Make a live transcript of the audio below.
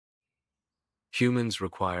Humans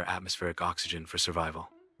require atmospheric oxygen for survival.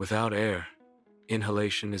 Without air,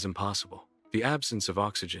 inhalation is impossible. The absence of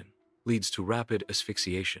oxygen leads to rapid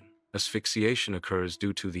asphyxiation. Asphyxiation occurs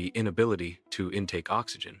due to the inability to intake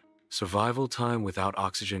oxygen. Survival time without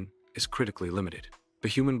oxygen is critically limited. The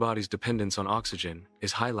human body's dependence on oxygen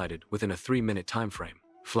is highlighted within a 3-minute time frame.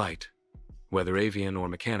 Flight, whether avian or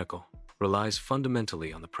mechanical, relies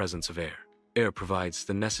fundamentally on the presence of air. Air provides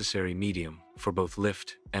the necessary medium for both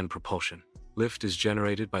lift and propulsion. Lift is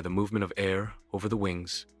generated by the movement of air over the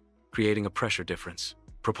wings, creating a pressure difference.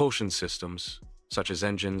 Propulsion systems, such as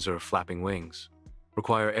engines or flapping wings,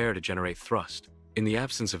 require air to generate thrust. In the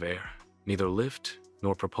absence of air, neither lift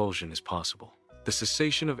nor propulsion is possible. The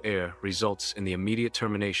cessation of air results in the immediate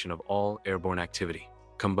termination of all airborne activity.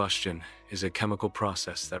 Combustion is a chemical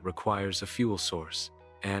process that requires a fuel source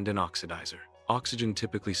and an oxidizer. Oxygen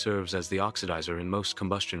typically serves as the oxidizer in most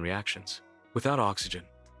combustion reactions. Without oxygen,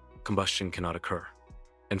 combustion cannot occur,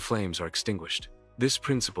 and flames are extinguished. This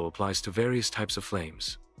principle applies to various types of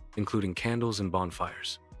flames, including candles and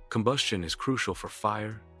bonfires. Combustion is crucial for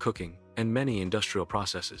fire, cooking, and many industrial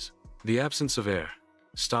processes. The absence of air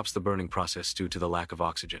stops the burning process due to the lack of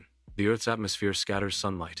oxygen. The Earth's atmosphere scatters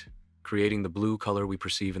sunlight, creating the blue color we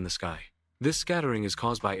perceive in the sky. This scattering is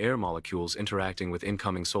caused by air molecules interacting with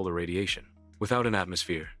incoming solar radiation. Without an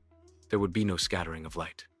atmosphere, there would be no scattering of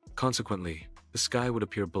light. Consequently, the sky would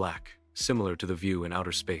appear black, similar to the view in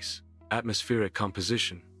outer space. Atmospheric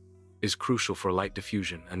composition is crucial for light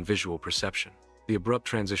diffusion and visual perception. The abrupt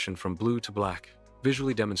transition from blue to black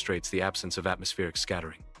visually demonstrates the absence of atmospheric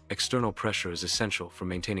scattering. External pressure is essential for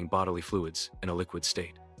maintaining bodily fluids in a liquid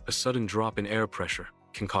state. A sudden drop in air pressure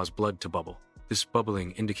can cause blood to bubble. This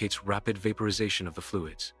bubbling indicates rapid vaporization of the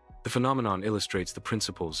fluids. The phenomenon illustrates the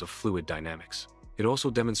principles of fluid dynamics. It also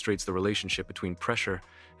demonstrates the relationship between pressure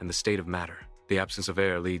and the state of matter. The absence of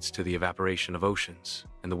air leads to the evaporation of oceans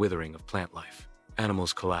and the withering of plant life.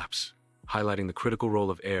 Animals collapse, highlighting the critical role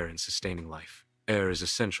of air in sustaining life. Air is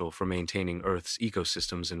essential for maintaining Earth's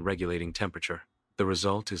ecosystems and regulating temperature. The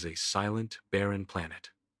result is a silent, barren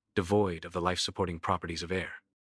planet, devoid of the life-supporting properties of air.